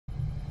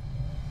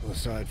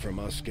Aside from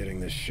us getting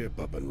this ship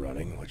up and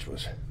running, which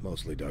was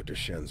mostly Dr.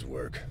 Shen's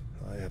work,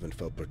 I haven't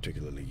felt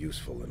particularly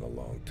useful in a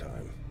long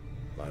time.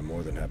 I'm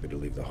more than happy to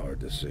leave the hard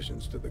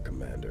decisions to the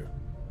commander.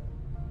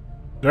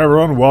 Hey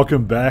everyone,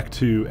 welcome back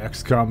to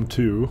XCOM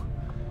 2.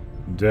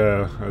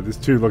 And, these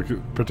two look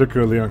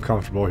particularly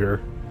uncomfortable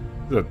here.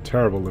 These are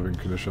terrible living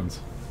conditions.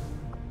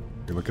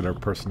 You look at our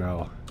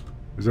personnel.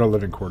 These are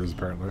living quarters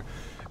apparently.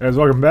 Anyways,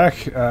 welcome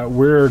back.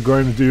 We're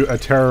going to do a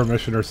terror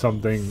mission or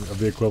something of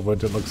the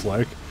equivalent, it looks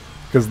like.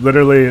 Because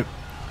literally,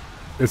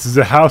 this is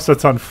a house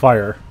that's on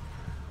fire.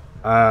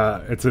 We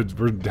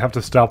have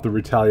to stop the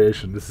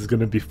retaliation. This is going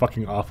to be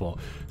fucking awful.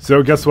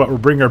 So guess what? We're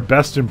bringing our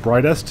best and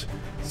brightest.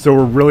 So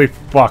we're really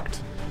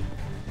fucked.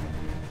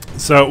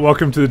 So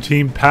welcome to the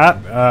team,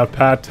 Pat.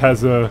 Pat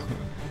has a...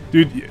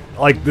 Dude,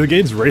 like, the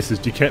game's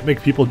racist. You can't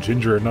make people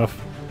ginger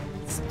enough.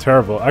 It's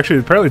terrible.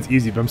 Actually, apparently it's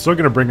easy, but I'm still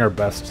going to bring our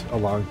best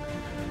along.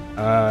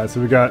 So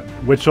we got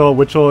Witchell.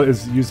 Witchell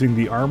is using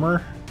the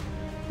armor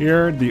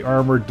here. The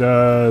armor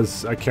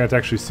does... I can't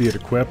actually see it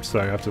equipped, so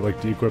I have to, like,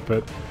 de-equip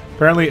it.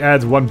 Apparently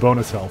adds 1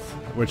 bonus health,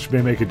 which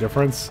may make a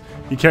difference.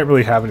 You can't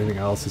really have anything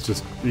else. It's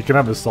just... You can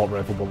have an assault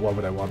rifle, but why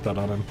would I want that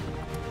on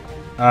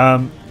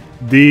him?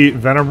 The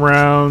venom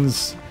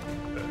rounds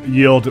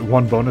yield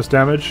 1 bonus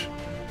damage.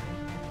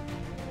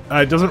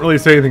 It doesn't really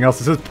say anything else.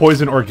 It says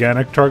poison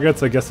organic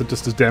targets. I guess it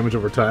just does damage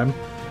over time.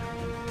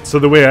 So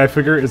the way I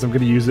figure is I'm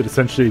going to use it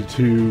essentially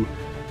to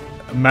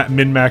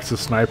min-max a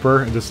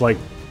sniper and just like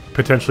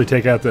potentially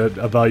take out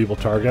a valuable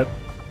target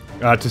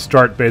to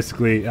start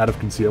basically out of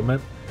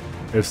concealment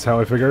is how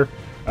I figure.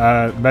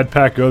 Med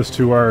pack goes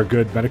to our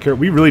good Medicare.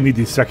 We really need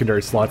these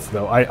secondary slots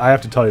though. I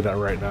have to tell you that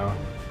right now.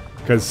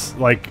 Because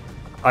like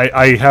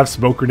I have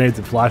smoke grenades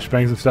and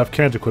flashbangs and stuff.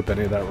 Can't equip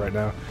any of that right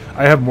now.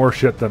 I have more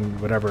shit than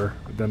whatever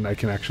than I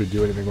can actually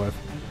do anything with.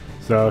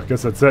 So I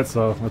guess that's it.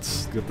 So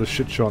let's get this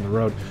shit show on the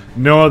road.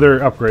 No other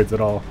upgrades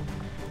at all.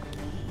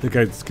 I think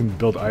I can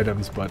build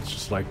items, but it's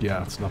just like,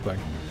 yeah, it's nothing.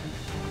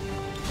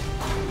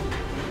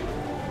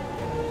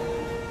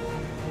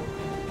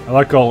 I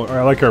like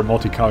our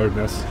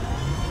multicoloredness.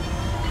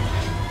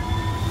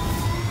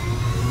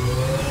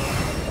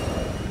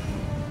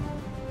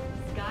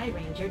 Sky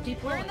Ranger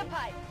deployed. We're in the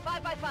pipe.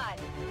 5x5.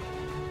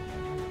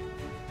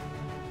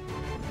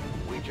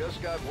 We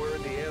just got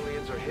word the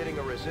aliens are hitting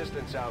a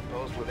resistance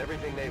outpost with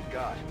everything they've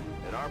got,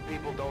 and our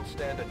people don't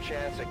stand a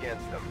chance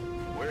against them.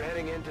 We're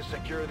heading in to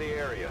secure the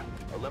area.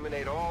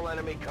 Eliminate all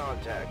enemy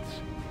contacts.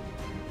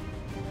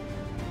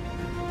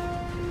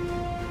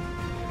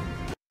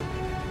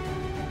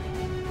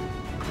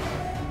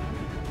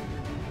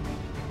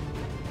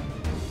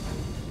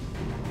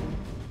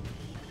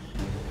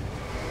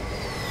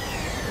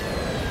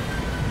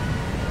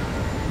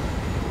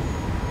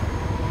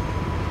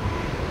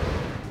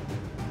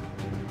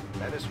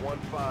 Menace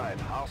 1-5.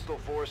 Hostile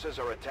forces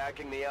are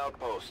attacking the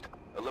outpost.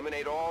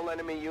 Eliminate all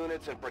enemy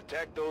units and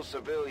protect those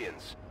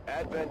civilians.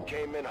 Advent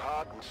came in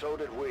hot and so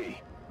did we.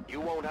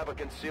 You won't have a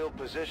concealed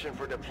position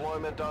for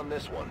deployment on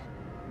this one.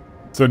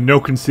 So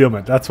no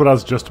concealment. That's what I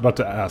was just about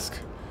to ask.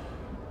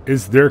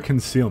 Is there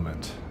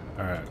concealment?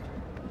 Alright.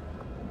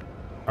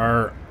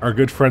 Our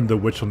good friend the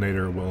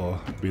Witchelnator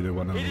will be the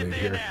one on the lead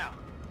here.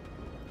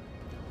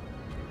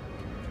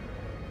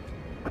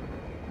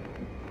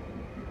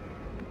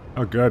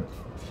 Oh good.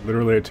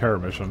 Literally a terror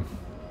mission.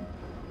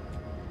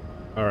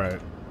 Alright.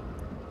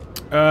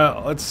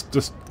 Let's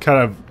just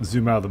kind of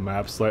zoom out of the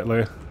map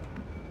slightly.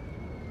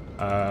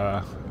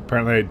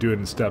 Apparently I do it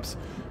in steps.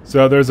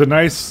 So there's a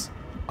nice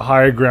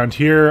high ground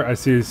here. I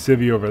see a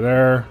civvy over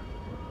there.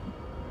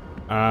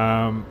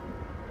 And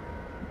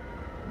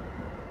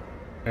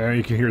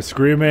you can hear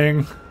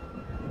screaming.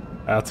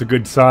 That's a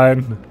good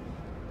sign.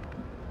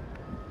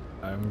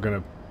 I'm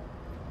gonna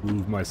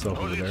move myself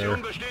over there.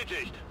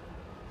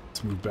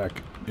 Let's move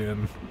back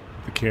in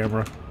the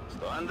camera.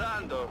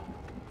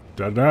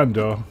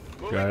 Dandando,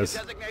 guys.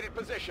 Designated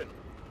position.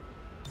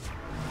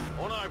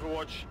 On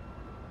Overwatch.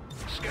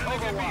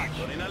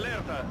 Overwatch. In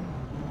alerta.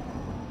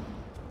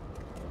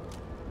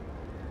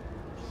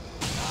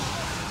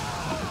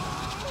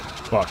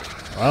 Fuck.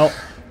 Well,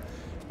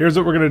 here's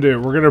what we're gonna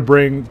do. We're gonna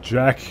bring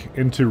Jack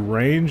into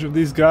range of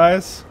these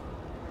guys,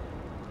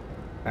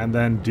 and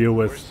then deal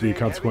with the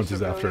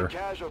consequences after.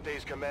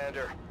 Casualties,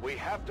 Commander. We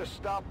have to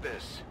stop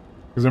this.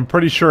 Because I'm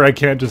pretty sure I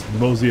can't just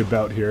mosey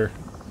about here.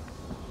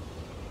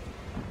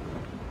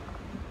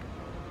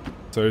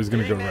 So he's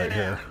gonna go right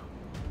here.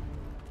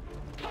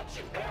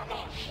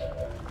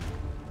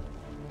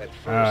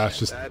 It's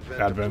just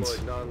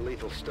Advents.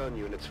 Non-lethal stun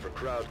units for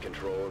crowd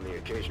control and the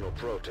occasional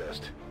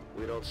protest.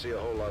 We don't see a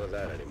whole lot of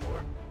that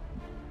anymore.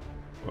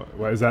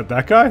 What is that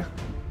guy?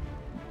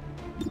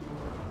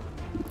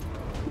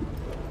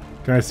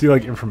 Can I see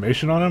like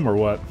information on him or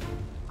what?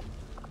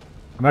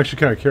 I'm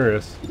actually kind of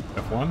curious.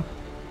 F1?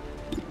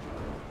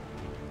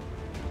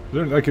 Is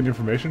there like an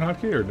information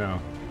hotkey or no?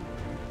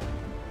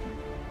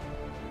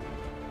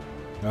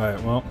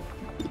 Alright, well.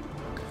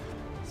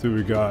 Let's see what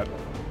we got.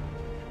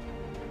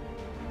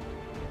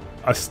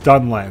 A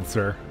stun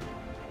lancer.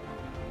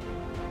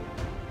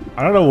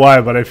 I don't know why,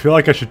 but I feel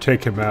like I should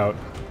take him out.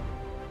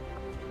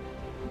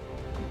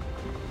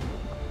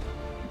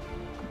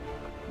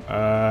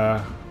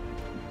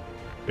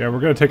 Yeah, we're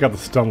gonna take out the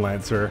Stun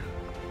Lancer.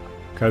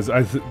 Because,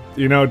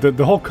 you know,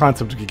 the whole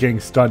concept of getting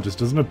stunned just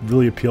doesn't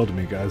really appeal to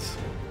me, guys.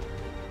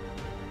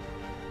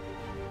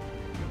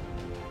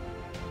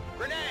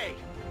 Grenade!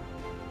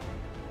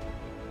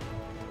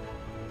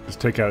 Just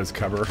take out his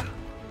cover.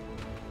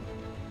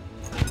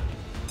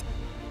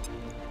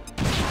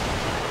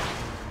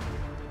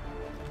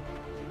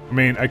 I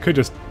mean, I could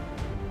just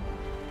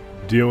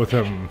deal with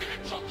him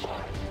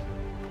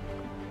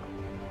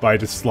by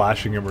just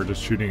slashing him or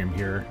just shooting him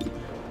here.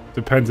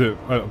 Depends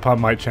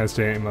upon my chance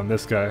to aim on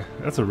this guy.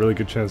 That's a really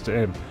good chance to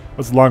aim.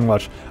 What's Long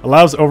Watch?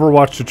 Allows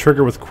Overwatch to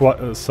trigger with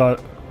squad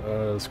sight.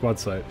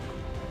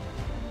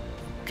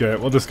 Okay,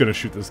 we're just gonna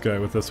shoot this guy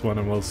with this one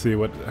and we'll see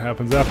what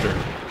happens after.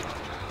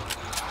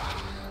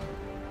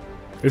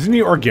 Isn't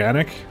he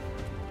organic?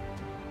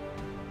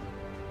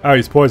 Oh,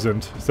 he's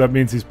poisoned. So that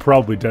means he's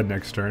probably dead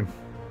next turn.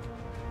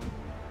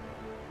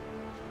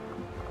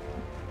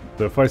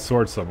 So if I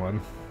sword someone,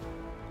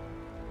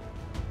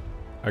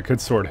 I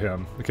could sword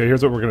him. Okay,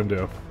 here's what we're gonna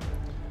do.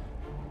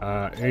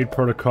 Aid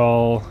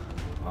protocol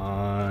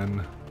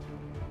on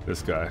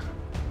this guy.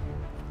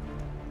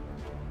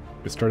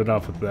 We started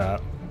off with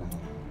that.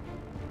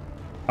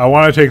 I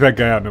want to take that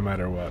guy out no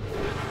matter what.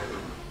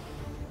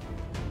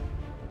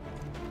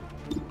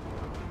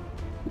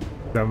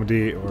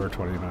 70 or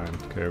 29.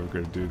 Okay, we're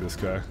gonna do this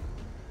guy.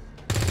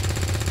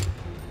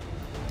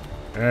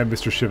 And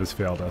Mr. Shiv has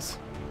failed us.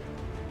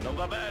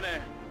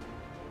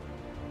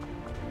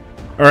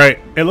 Alright,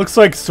 it looks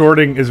like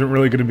sorting isn't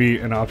really going to be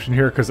an option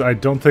here, because I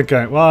don't think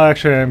well,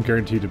 actually I am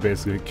guaranteed to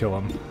basically kill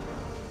him.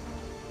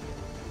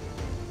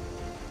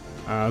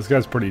 This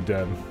guy's pretty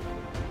dead.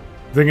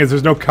 The thing is,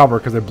 there's no cover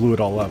because I blew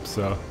it all up,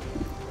 so...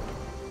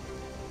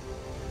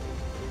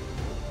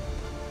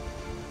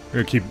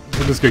 we're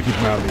just gonna keep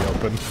him out in the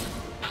open.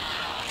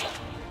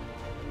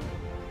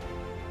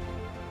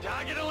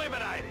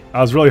 I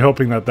was really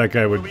hoping that that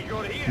guy would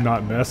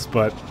not miss,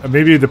 but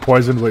maybe the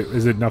poison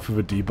is enough of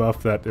a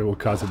debuff that it will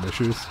cause him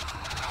issues.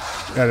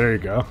 Yeah, there you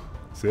go.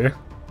 See?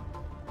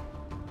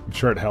 I'm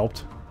sure it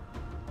helped.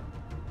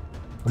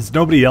 There's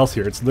nobody else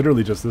here. It's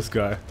literally just this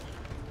guy.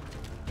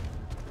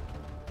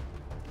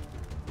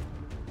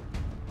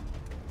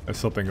 There's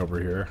something over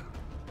here.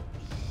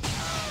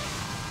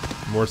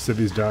 More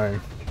civvies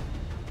dying.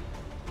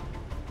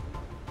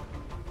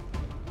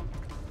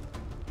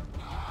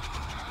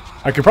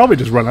 I could probably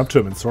just run up to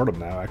him and sort him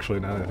now, actually,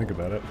 now that I think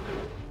about it.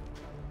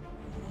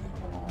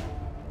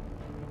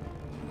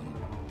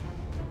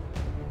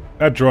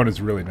 That drone is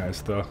really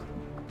nice, though.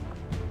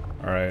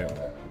 Alright.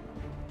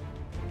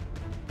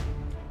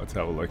 Let's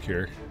have a look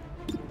here.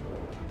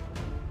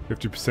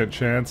 50%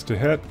 chance to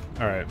hit.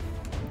 Alright.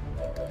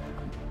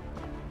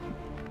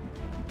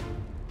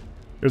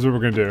 Here's what we're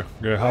gonna do.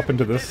 We're gonna hop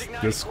into this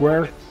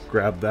square,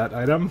 grab that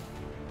item.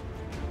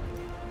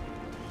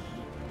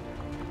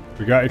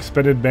 We got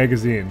expended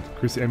magazine.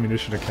 Increase the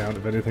ammunition account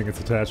if anything it's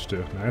attached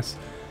to. Nice.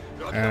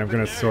 And I'm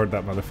gonna sword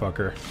that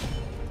motherfucker.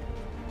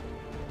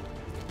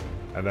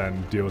 And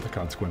then deal with the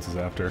consequences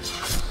after.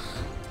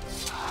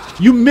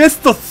 You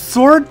missed the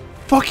sword?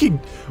 Fucking...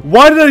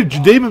 why did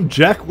I name him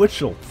Jack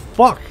Witchell?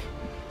 Fuck.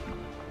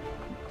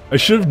 I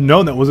should have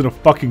known that wasn't a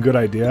fucking good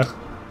idea.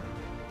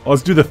 Well,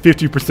 let's do the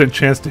 50%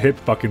 chance to hit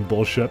fucking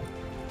bullshit.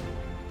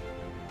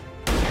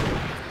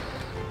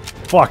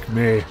 Fuck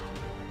me.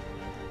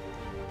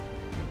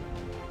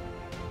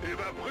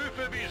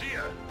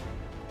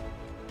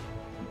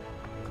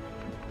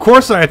 Of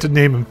course I had to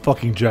name him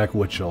fucking Jack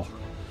Witchell.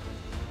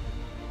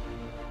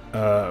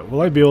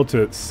 Will I be able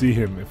to see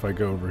him if I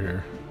go over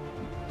here?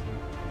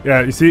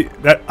 Yeah, you see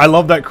that? I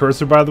love that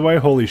cursor, by the way.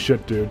 Holy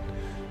shit, dude!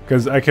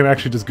 Because I can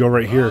actually just go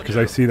right here because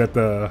I see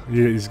that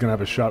he's gonna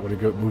have a shot when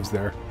he moves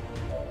there.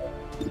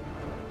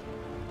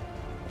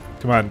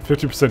 Come on,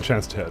 50%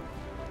 chance to hit.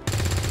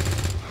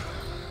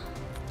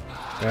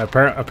 Yeah,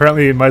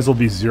 apparently it might as well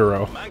be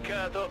 0.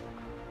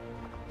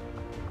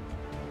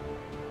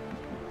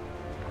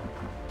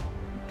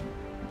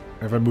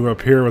 If I move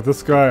up here with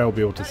this guy, I'll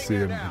be able to see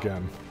him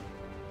again.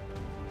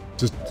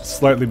 Just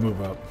slightly move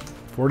up.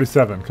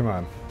 47, come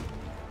on.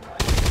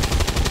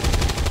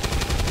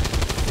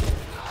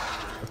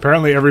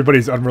 Apparently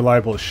everybody's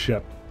unreliable as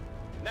shit.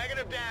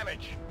 Negative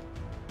damage.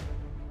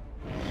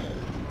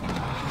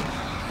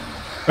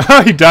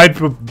 He died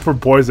from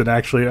poison,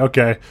 actually.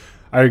 Okay.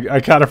 I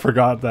kind of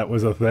forgot that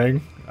was a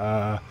thing.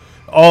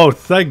 Oh,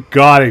 thank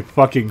God I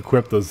fucking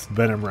equipped those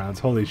venom rounds.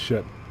 Holy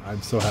shit.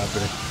 I'm so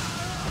happy.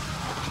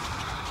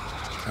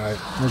 Alright,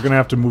 we're gonna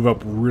have to move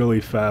up really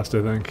fast,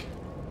 I think.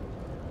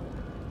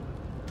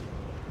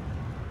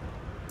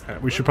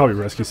 Right, we should probably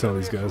rescue some of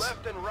these guys.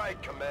 Left and right,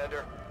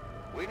 Commander.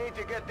 We need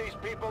to get these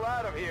people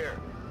out of here.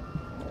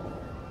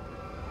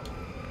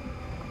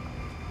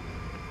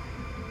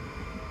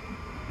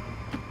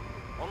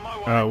 On my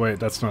way. Oh, wait,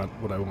 that's not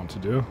what I want to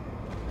do.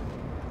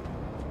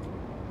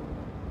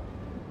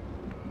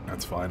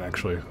 That's fine,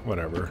 actually.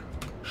 Whatever.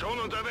 Schon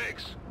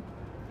unterwegs.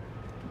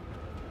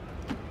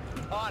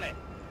 On it.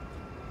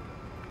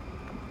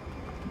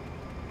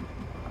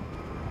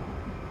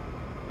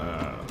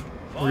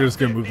 We're just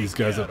gonna move these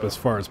guys up as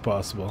far as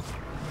possible.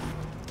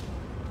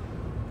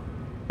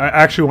 I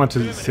actually want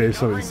to save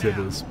some of these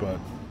civvies, but...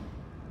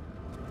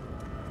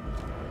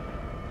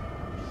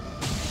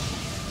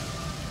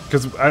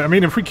 Because, I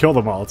mean, if we kill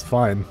them all, it's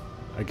fine,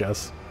 I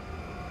guess.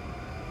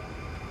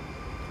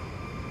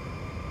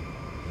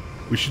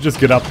 We should just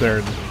get up there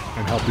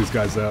and help these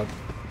guys out.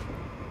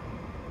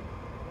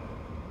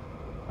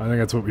 I think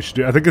that's what we should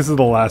do. I think this is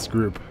the last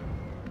group.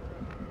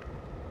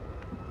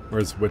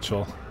 Where's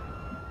Witchell?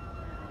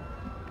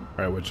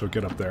 Alright, Witchell,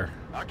 get up there.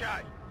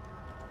 Okay.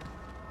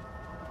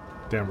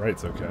 Damn right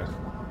it's okay.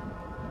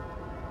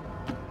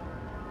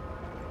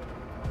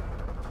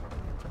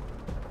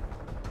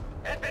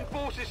 Advent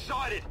forces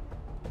sighted.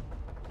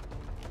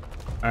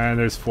 And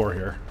there's 4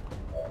 here.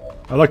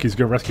 Oh look, he's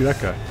gonna rescue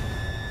that guy.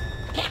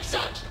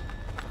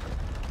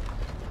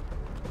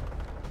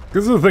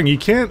 This is the thing, you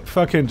can't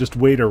fucking just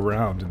wait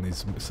around in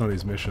some of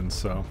these missions,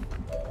 so...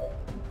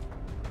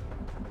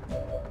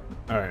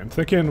 Alright, I'm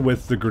thinking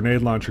with the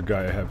grenade launcher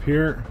guy I have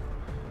here,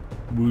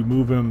 we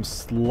move him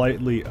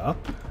slightly up,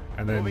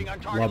 and then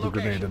lob the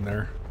grenade in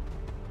there.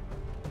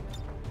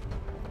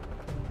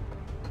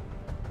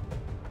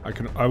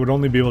 I would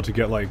only be able to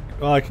get like...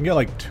 Well, I can get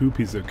like 2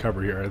 pieces of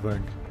cover here, I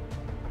think.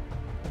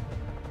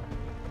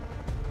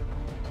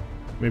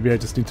 Maybe I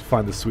just need to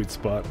find the sweet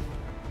spot.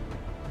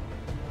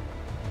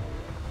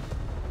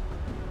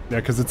 Yeah,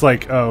 because it's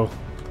like, oh.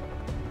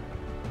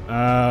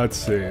 Let's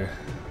see.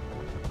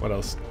 What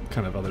else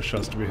kind of other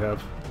shots do we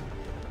have?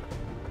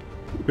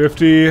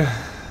 50,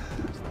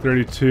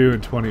 32,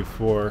 and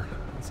 24.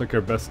 It's like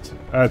our best...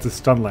 it's a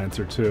stun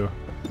lancer, too.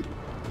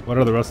 What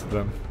are the rest of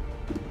them?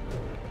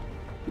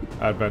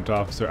 Advent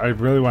officer. I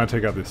really want to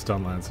take out these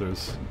stun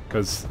lancers.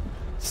 Because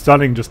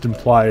stunning just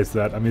implies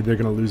that, I mean, they're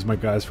going to lose my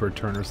guys for a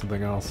turn or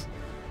something else.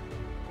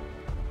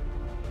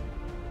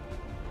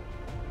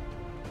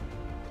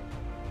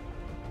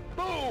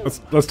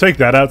 Let's take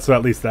that out so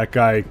at least that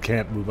guy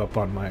can't move up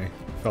on my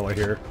fella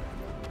here.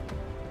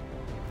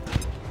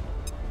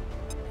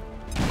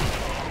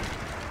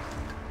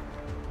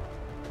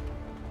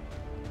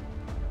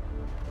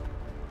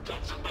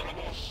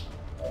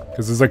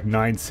 Because there's like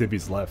 9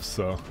 civvies left,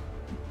 so...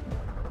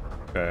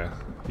 Okay,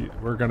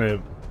 we're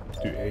gonna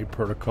do a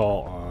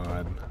protocol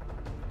on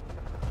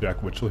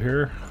Jack Witchell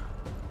here.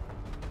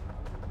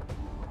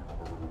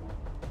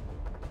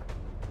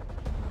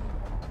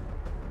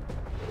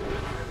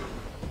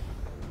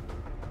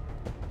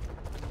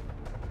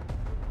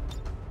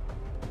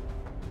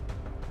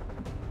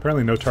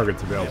 Apparently no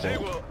targets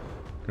available.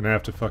 Gonna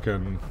have to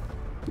fucking...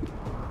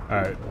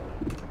 Alright.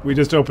 We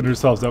just opened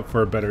ourselves up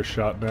for a better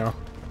shot now.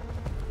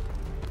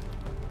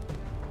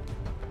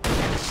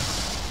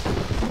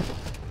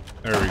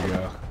 There we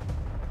go.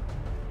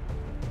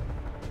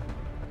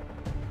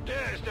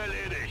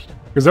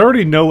 Because I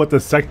already know what the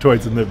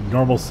sectoids and the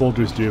normal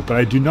soldiers do, but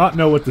I do not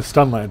know what the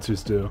stun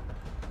lancers do.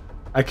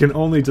 I can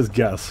only just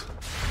guess.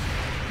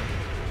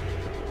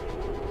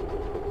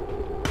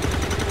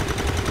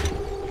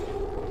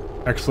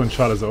 Excellent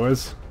shot as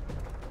always.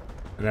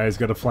 And now he's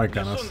got a flank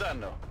on us.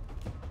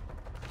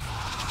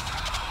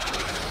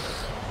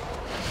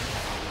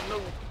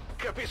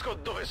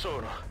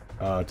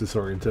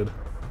 Disoriented.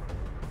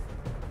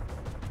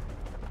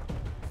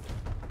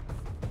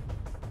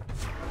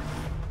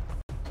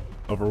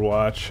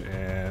 Overwatch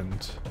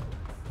and...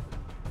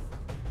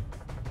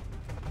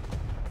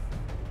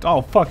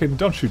 Oh, fucking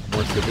don't shoot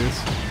more civvies.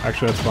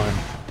 Actually, that's fine.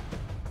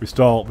 We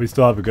still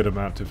have a good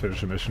amount to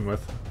finish a mission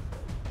with.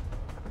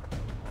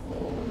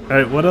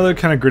 Alright, what other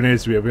kind of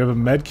grenades do we have? We have a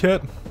med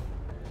kit.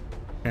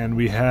 And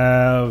we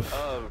have...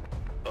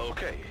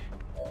 okay.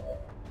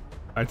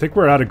 I think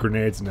we're out of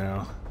grenades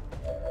now.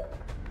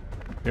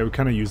 Yeah, we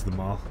kind of used them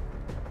all.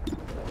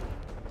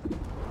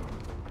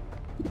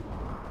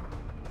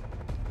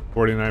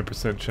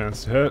 49%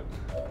 chance to hit.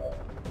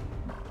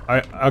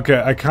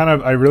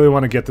 I really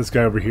want to get this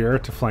guy over here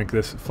to flank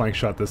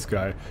shot this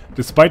guy.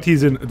 Despite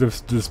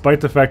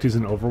the fact he's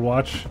in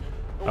Overwatch,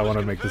 I want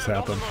to make this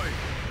happen.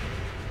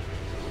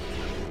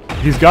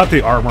 He's got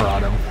the armor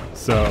on him,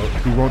 so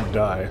he won't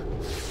die.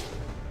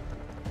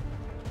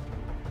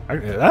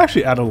 It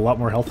actually added a lot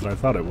more health than I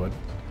thought it would.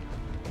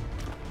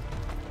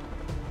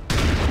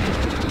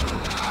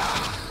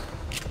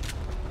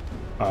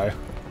 Hi.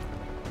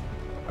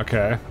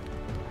 Okay.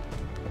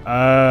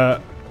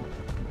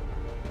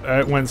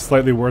 It went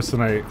slightly worse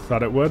than I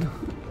thought it would.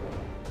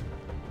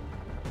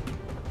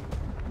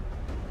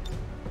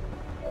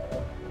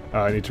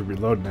 I need to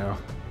reload now.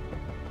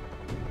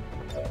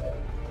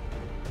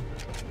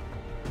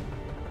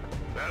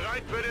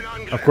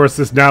 Of course,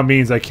 this now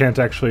means I can't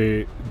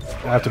actually...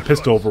 I have to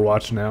pistol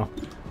Overwatch now,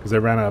 because I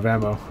ran out of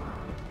ammo.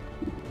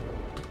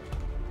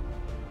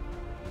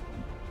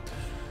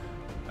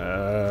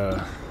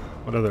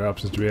 What other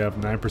options do we have?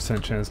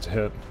 9% chance to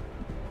hit.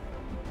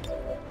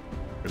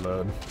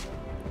 Reload.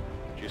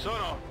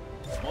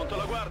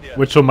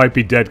 Witchell might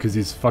be dead because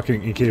he's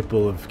fucking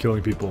incapable of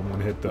killing people in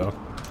one hit, though.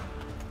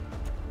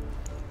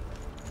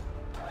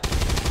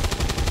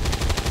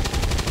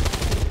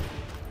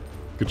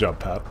 Good job,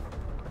 Pat.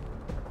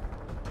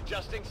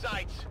 Adjusting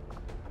sights.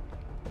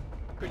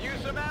 Could use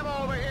some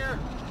ammo over here.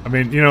 I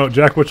mean, you know,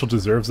 Jack Witchell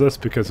deserves this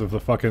because of the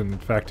fucking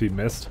fact he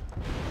missed.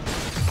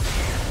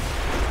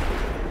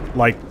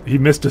 Like, he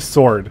missed a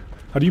sword.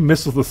 How do you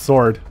miss with a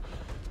sword?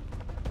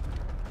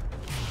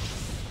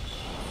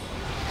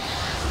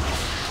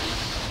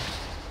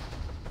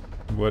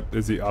 What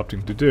is he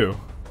opting to do?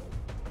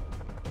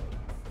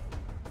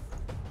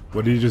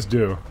 What did he just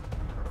do?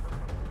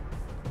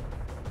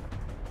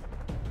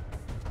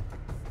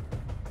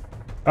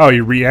 Oh,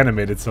 he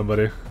reanimated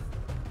somebody.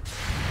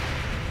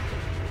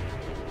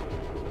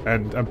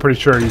 And I'm pretty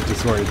sure he's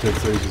disoriented,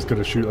 so he's just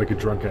gonna shoot like a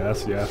drunk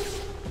ass, yeah.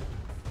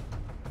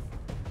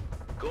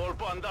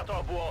 Colpo andato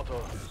a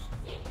vuoto.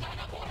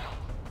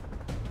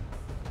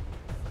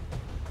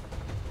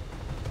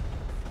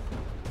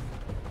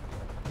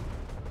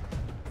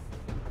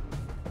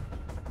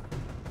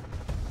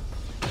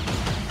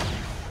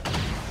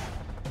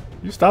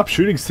 You stop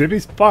shooting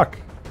civvies? Fuck.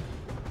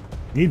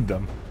 Need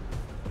them.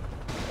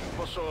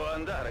 Posso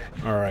andare?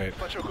 Alright.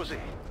 Faccio così.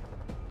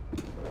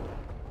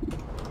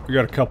 We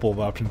got a couple of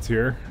options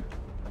here.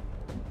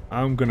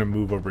 I'm gonna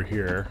move over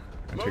here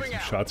and take Moving some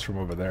out. shots from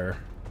over there.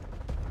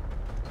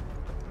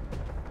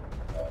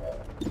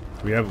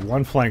 We have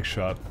one flank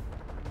shot.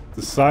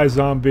 The Psy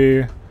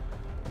Zombie,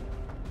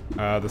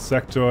 the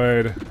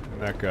Sectoid,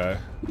 and that guy,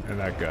 and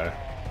that guy.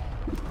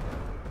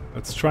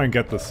 Let's try and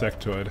get the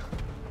Sectoid,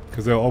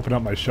 because they'll open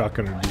up my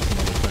shotgun and do some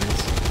other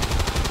things.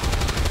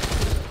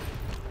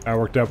 That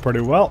worked out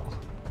pretty well.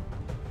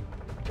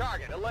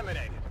 Target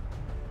eliminated.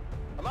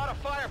 I'm out of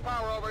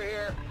firepower over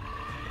here.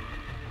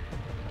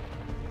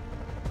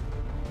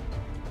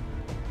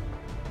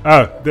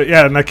 Oh,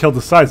 yeah, and I killed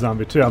the Psy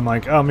Zombie too. I'm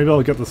like, oh, maybe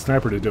I'll get the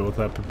sniper to deal with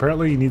that. But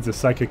apparently he needs a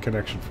psychic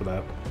connection for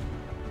that.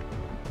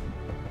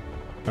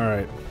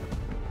 Alright.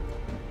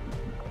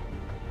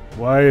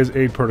 Why is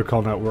aid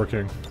protocol not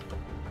working?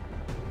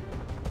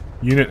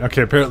 Unit,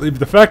 okay, apparently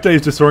the fact that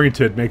he's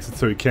disoriented makes it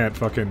so he can't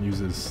fucking use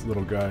his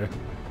little guy.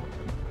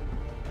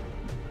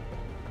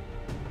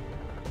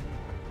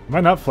 Am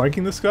I not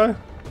flanking this guy?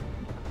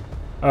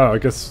 Oh, I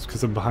guess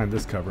because I'm behind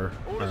this cover.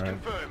 Orders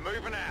Alright. confirmed.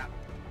 Moving out.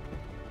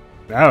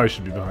 Now I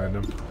should be behind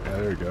him. Yeah,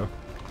 there we go.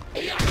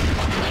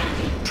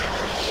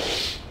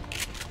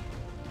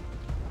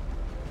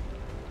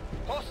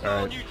 Hostile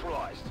Alright.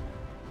 neutralized.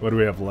 What do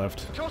we have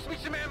left? Toss me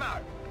some ammo.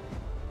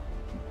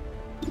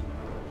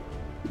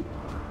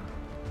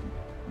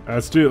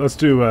 Let's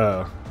do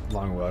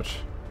long watch.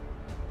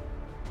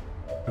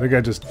 I think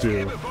I just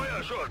do.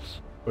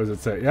 What does it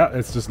say? Yeah,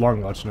 it's just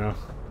long watch now.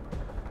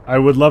 I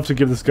would love to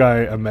give this guy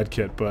a med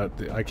kit, but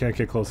I can't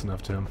get close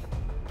enough to him.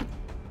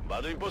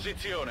 Vado in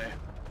posizione.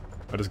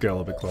 I'll just get a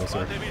little bit closer.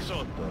 Fatevi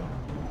sotto.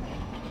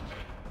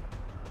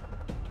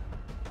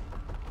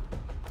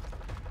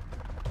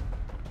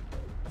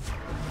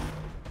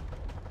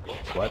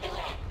 What?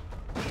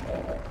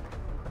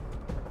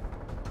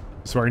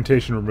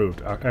 Disorientation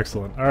removed.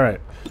 Excellent.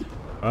 Alright.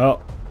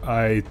 Well,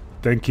 I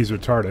think he's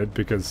retarded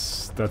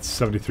because that's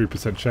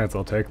 73% chance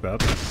I'll take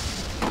that.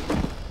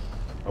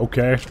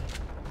 Okay.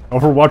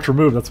 Overwatch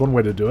removed, that's one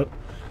way to do it.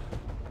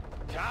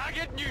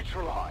 Target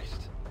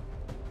neutralized.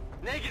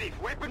 Negative.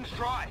 Weapons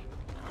dry.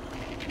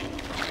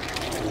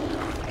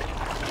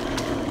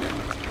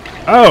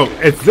 Oh,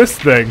 it's this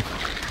thing.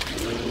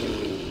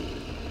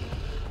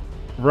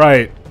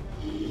 Right.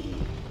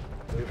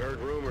 We've heard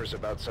rumors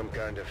about some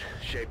kind of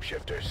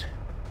shapeshifters.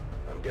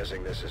 I'm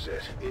guessing this is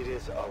it. It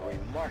is a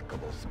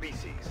remarkable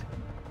species.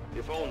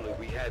 If only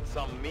we had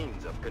some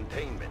means of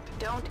containment.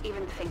 Don't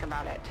even think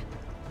about it.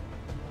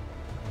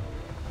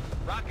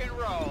 Rock and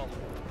roll.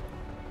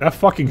 That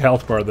fucking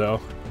health bar, though.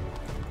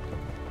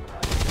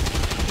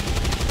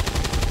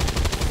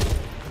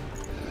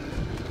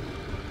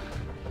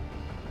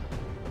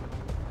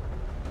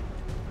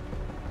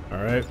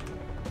 Alright.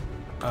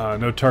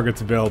 No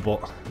targets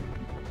available.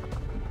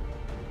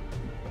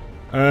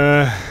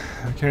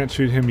 I can't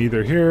shoot him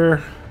either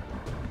here.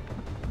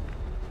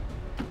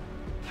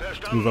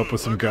 Move up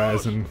with some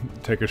guys and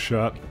take a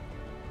shot.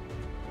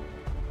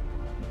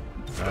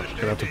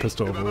 Get out the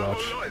pistol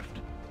overwatch.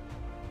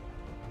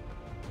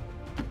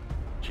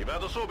 Ci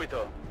vado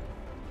subito.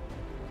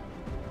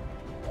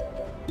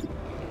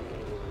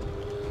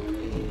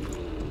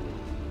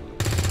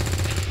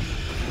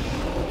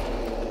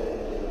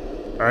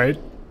 Alright.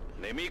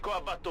 Nemico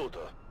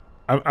abbattuto.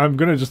 I'm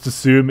gonna just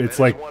assume it's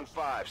like...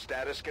 1-5,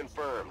 status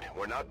confirmed.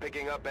 We're not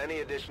picking up any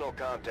additional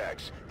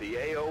contacts. The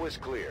AO is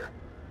clear.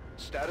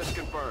 Status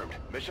confirmed.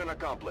 Mission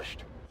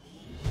accomplished.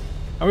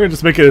 I'm gonna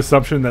just make an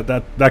assumption that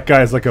that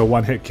guy is like a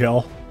one-hit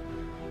kill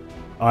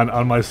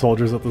on my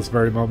soldiers at this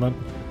very moment.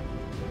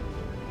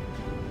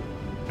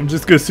 I'm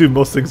just gonna assume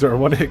most things are a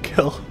one-hit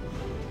kill.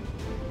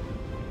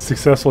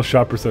 Successful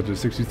shot percentage,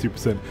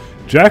 63%.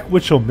 Jack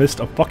Witchell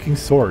missed a fucking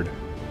sword.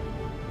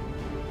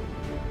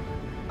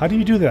 How do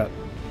you do that?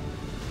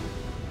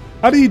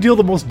 How do you deal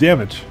the most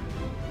damage?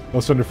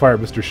 Most under fire,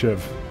 Mr.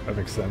 Shiv. That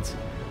makes sense.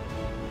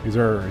 He's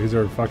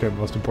our fucking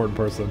most important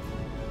person.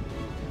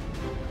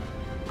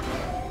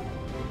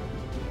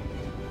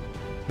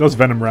 Those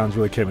Venom rounds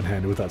really came in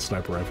handy with that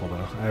sniper rifle,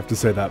 though. I have to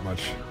say that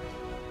much.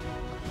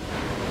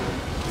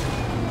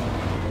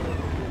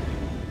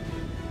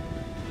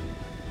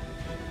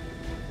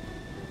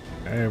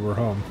 Hey, we're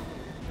home.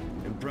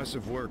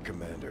 Impressive work,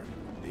 Commander.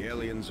 The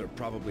aliens are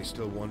probably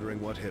still wondering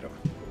what hit them.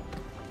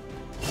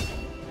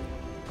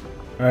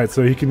 Alright,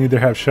 so he can either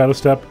have Shadow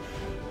Step.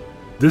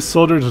 This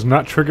soldier does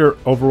not trigger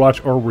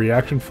Overwatch or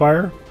reaction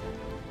fire.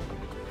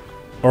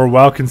 Or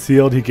while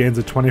concealed, he gains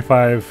a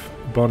 25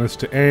 bonus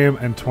to aim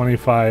and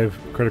 25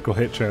 critical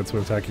hit chance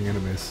when attacking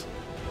enemies.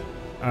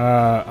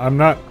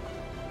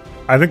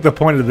 I think the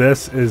point of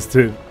this is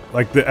to,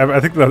 like, I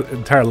think the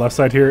entire left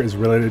side here is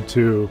related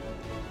to,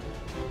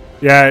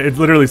 yeah, it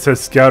literally says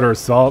Scout or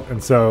Assault,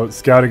 and so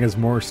Scouting is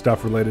more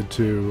stuff related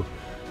to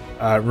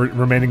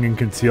remaining in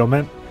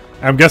concealment.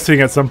 I'm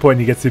guessing at some point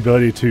he gets the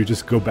ability to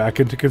just go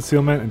back into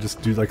concealment and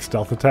just do, like,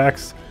 stealth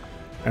attacks.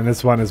 And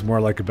this one is more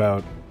like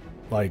about,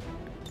 like,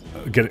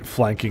 get it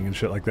flanking and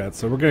shit like that.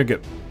 So we're going to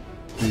get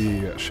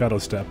the Shadow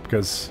Step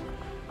because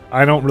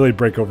I don't really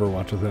break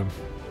Overwatch with him.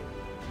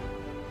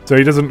 So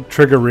he doesn't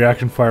trigger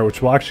reaction fire,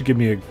 which will actually give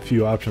me a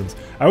few options.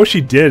 I wish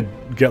he did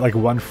get like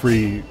one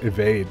free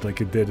evade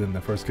like it did in the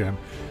first game.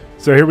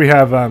 So here we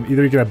have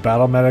either you can have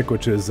Battle Medic,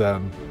 which is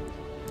the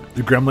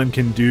Gremlin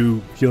can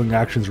do healing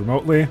actions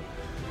remotely.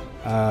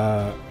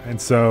 And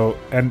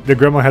the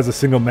Gremlin has a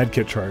single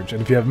medkit charge.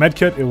 And if you have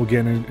medkit, it will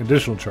gain an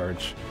additional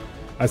charge.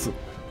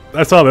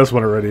 I saw this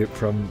one already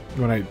from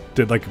when I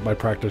did like my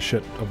practice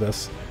shit of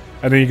this.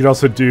 And then you can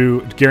also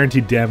do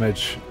guaranteed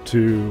damage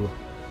to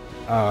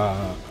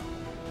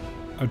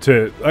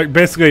like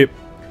basically,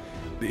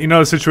 you know,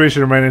 the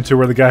situation I ran into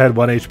where the guy had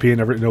 1 HP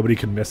and nobody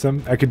can miss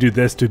him. I could do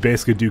this to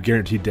basically do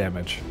guaranteed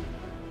damage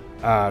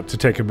to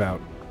take him out,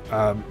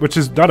 which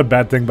is not a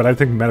bad thing, but I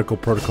think medical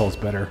protocol is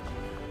better,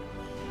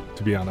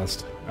 to be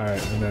honest. All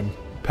right, and then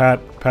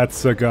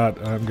Pat's got.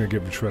 I'm gonna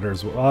give him Shredder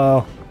as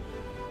well.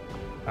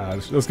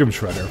 Let's give him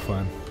Shredder.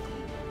 Fine.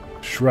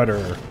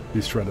 Shredder.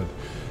 He's shredded.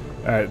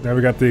 All right, now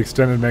we got the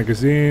extended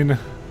magazine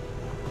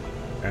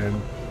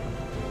and.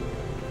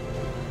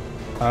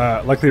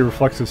 Likely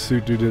reflexive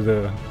suit due to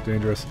the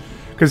dangerous.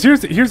 Because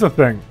here's the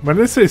thing. When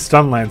they say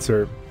Stun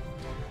Lancer,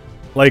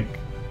 like,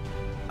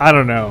 I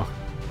don't know.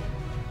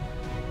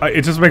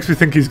 It just makes me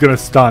think he's gonna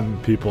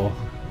stun people.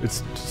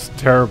 It's just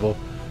terrible.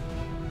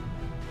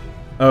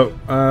 Oh,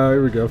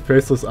 here we go.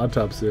 Faceless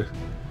Autopsy.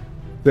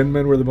 Thin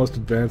men were the most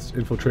advanced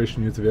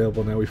infiltration units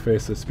available. Now we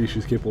face a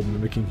species capable of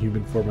mimicking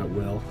human form at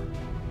will.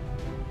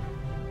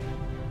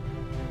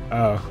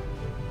 Oh.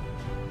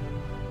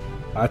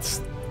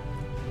 That's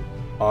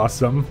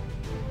awesome.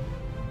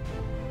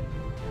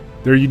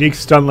 Their unique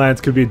stun lance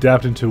could be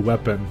adapted into a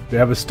weapon. They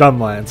have a stun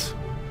lance.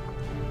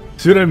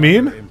 See what I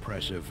mean?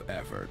 Impressive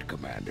effort,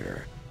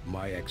 Commander.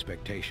 My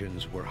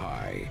expectations were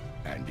high,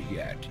 and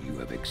yet you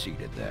have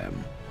exceeded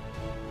them.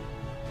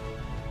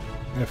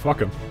 Yeah, fuck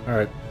them.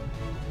 Alright.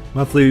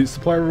 Monthly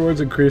supply rewards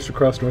increased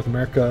across North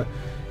America.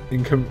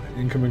 Income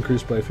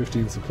increased by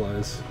 15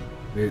 supplies.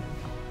 Neat.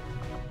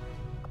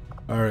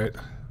 Alright.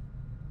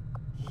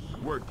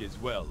 Work is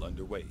well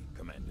underway,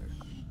 Commander.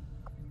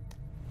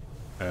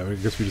 Yeah, I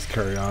guess we just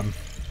carry on.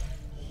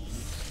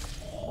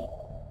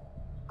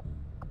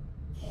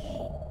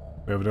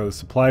 We have another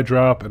supply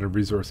drop and a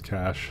resource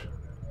cache.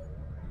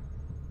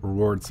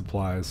 Reward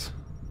supplies.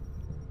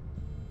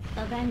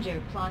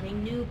 Avenger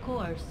plotting new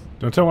course.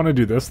 Don't I want to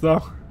do this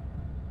though?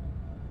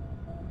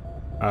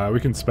 We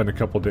can spend a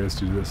couple days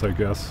to do this, I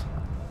guess.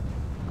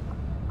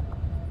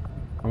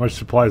 How much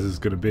supplies is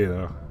it going to be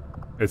though?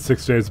 It's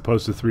 6 days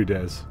opposed to 3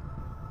 days.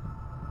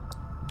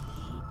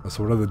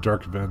 So what are the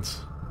dark events?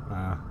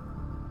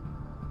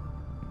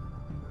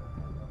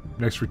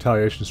 Next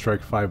retaliation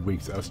strike 5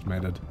 weeks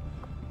estimated.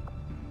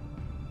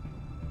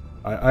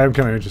 I am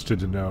kind of interested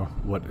to know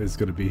what is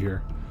going to be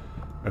here,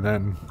 and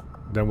then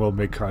we'll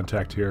make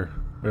contact here.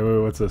 Wait,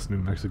 what's this New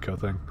Mexico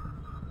thing?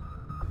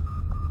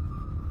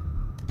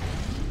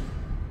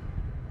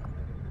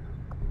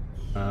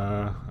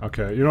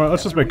 Okay, you know what?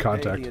 Let's just make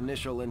contact. The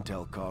initial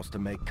intel cost to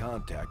make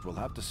contact. We'll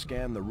have to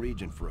scan the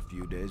region for a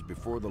few days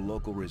before the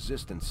local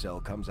resistance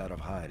cell comes out of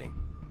hiding.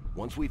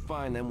 Once we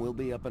find them, we'll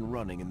be up and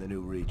running in the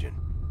new region.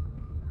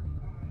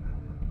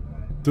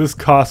 This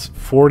costs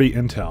 40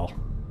 intel.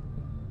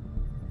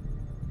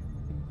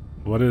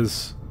 What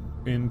is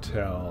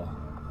intel?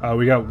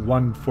 We got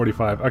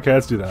 145. Okay,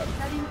 let's do that.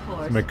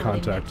 Let's make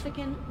contact.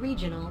 Mexican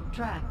regional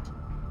tract.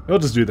 We'll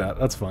just do that.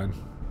 That's fine.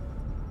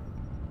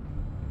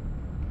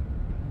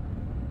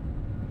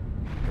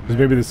 Because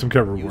maybe there's some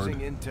kind of reward.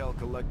 Using intel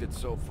collected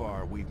so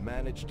far, we've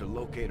managed to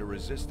locate a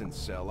resistance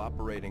cell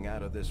operating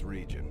out of this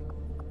region.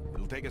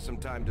 It'll take us some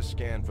time to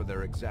scan for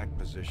their exact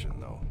position,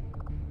 though.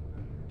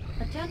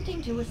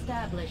 Attempting to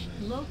establish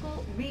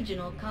local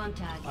regional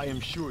contact. I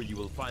am sure you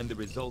will find the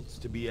results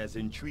to be as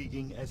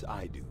intriguing as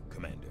I do,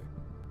 Commander.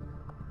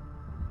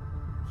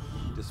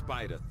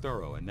 Despite a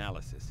thorough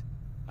analysis,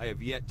 I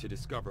have yet to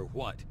discover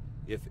what,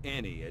 if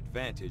any,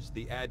 advantage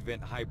the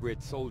Advent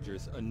hybrid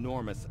soldiers'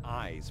 enormous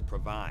eyes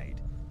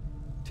provide.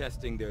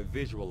 Testing their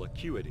visual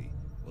acuity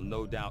will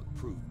no doubt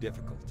prove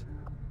difficult.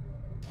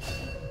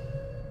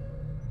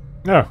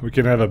 Yeah, we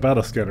can have a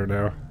battle scanner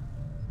now.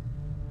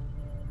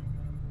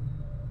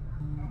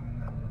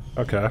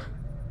 Okay.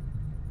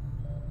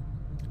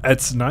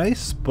 It's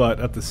nice, but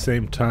at the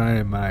same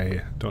time,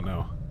 I don't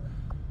know.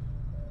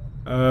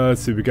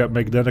 Let's see, we got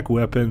magnetic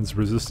weapons,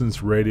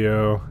 resistance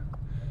radio.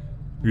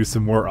 Use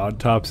some more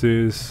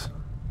autopsies.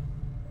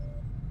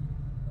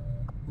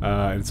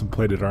 And some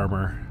plated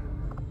armor.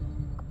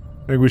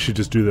 I think we should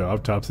just do the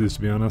autopsies,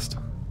 to be honest.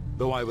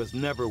 Though I was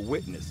never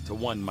witness to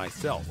one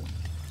myself,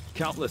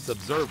 countless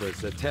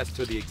observers attest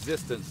to the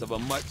existence of a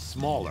much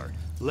smaller,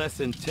 less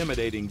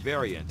intimidating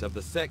variant of the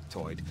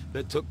sectoid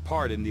that took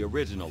part in the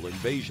original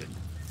invasion.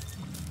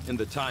 In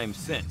the time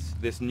since,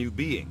 this new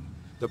being,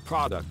 the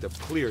product of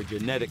clear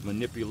genetic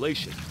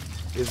manipulation,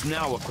 is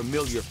now a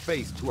familiar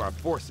face to our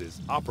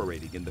forces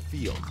operating in the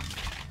field.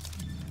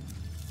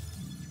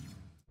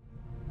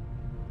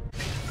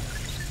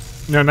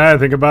 Now that I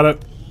think about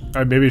it,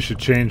 I maybe should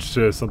change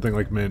to something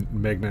like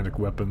magnetic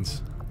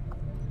weapons.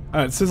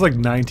 It says like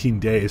 19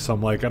 days, so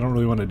I'm like, I don't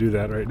really want to do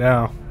that right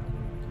now.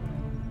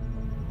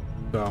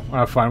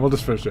 So, fine, we'll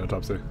just finish the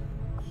autopsy.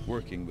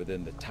 Working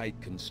within the tight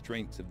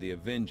constraints of the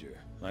Avenger,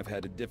 I've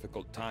had a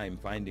difficult time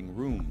finding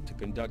room to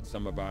conduct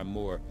some of our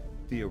more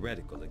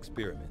theoretical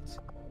experiments.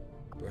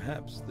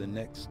 Perhaps the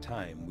next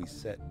time we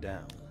set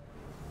down.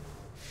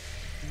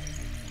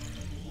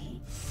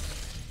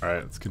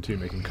 Alright, let's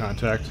continue making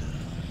contact.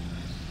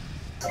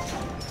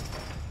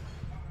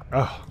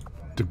 Oh,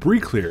 debris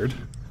cleared.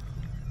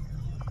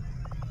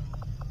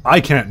 I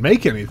can't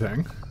make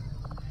anything.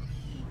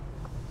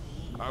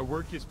 Our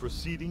work is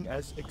proceeding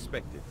as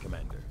expected,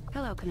 Commander.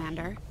 Hello,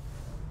 Commander.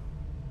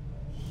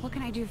 What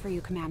can I do for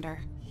you, Commander?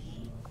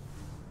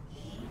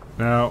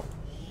 Now,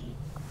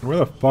 where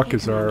the fuck Hey,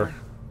 is our...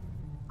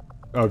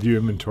 Oh, view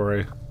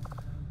inventory.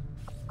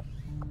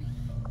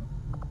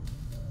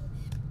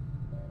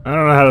 I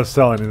don't know how to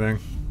sell anything.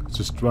 It's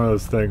just one of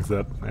those things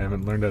that I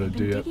haven't learned how to I've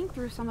do been yet. digging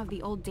through some of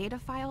the old data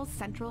files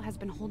Central has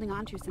been holding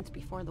on to since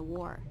before the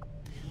war.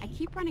 I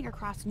keep running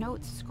across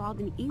notes scrawled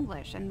in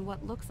English and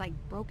what looks like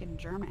broken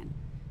German.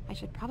 I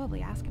should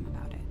probably ask him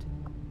about it.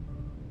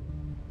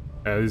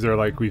 Yeah, these are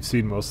like, we've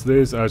seen most of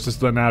these. It's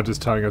just now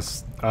just telling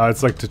us,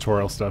 it's like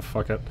tutorial stuff,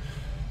 fuck it.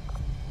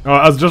 Oh,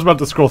 I was just about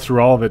to scroll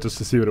through all of it just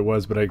to see what it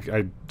was, but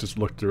I just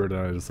looked through it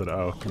and I just said,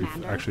 oh, we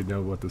Commander? actually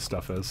know what this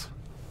stuff is.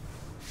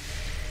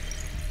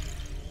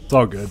 It's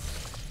all good.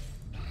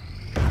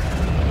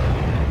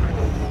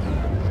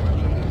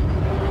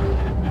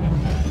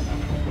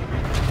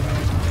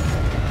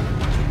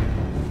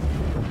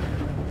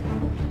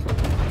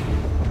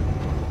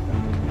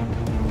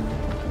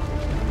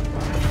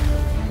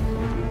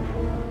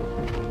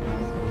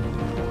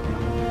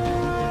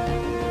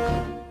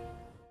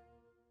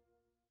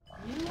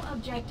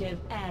 Objective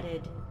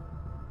added.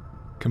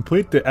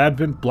 Complete the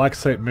Advent Black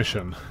Site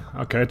mission.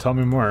 Okay, tell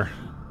me more.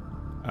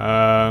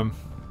 Have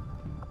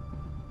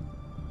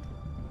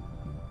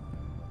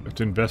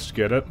to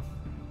investigate it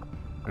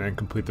and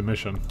complete the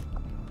mission.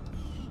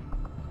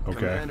 Okay.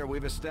 Commander,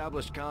 we've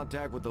established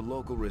contact with the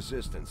local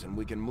resistance, and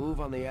we can move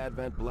on the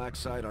Advent Black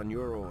Site on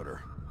your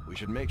order. We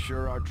should make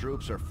sure our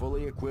troops are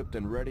fully equipped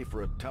and ready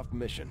for a tough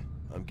mission.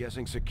 I'm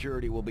guessing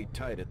security will be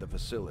tight at the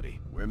facility.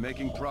 We're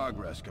making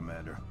progress,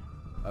 Commander.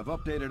 I've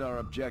updated our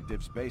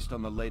objectives based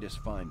on the latest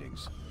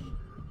findings.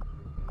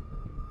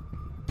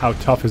 How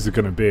tough is it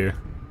going to be?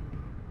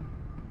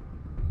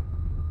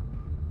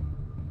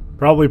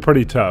 Probably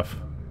pretty tough.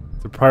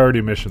 It's a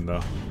priority mission,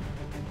 though.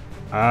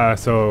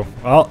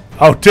 Well,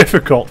 oh,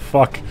 difficult.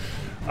 Fuck.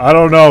 I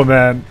don't know,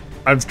 man.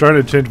 I'm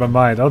starting to change my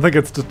mind. I don't think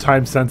it's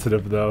time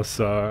sensitive, though,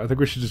 so I think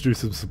we should just do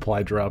some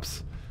supply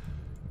drops.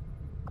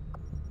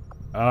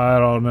 I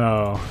don't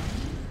know.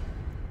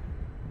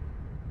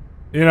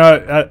 You know,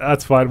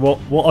 that's fine.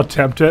 We'll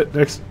attempt it.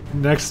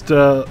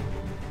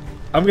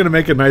 I'm gonna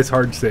make a nice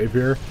hard save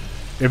here.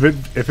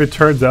 If it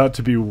turns out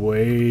to be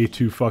way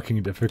too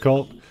fucking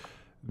difficult,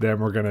 then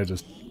we're gonna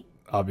just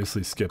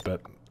obviously skip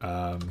it.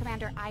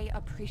 Commander, I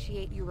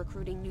appreciate you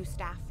recruiting new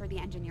staff for the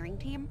engineering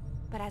team,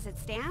 but as it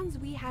stands,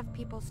 we have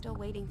people still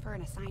waiting for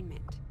an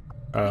assignment.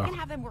 We can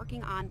have them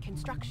working on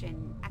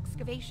construction,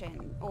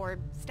 excavation, or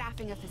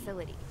staffing a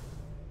facility.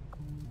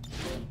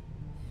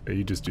 Yeah,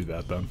 you just do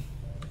that then.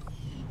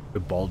 The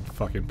bald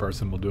fucking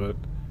person will do it.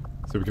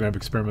 So we can have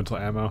experimental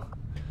ammo.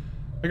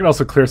 I can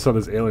also clear some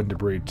of this alien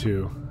debris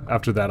too.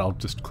 After that, I'll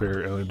just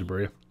clear alien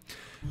debris.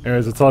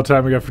 Anyways, that's all the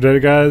time we got for today,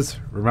 guys.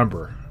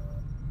 Remember,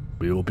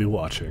 we will be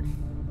watching.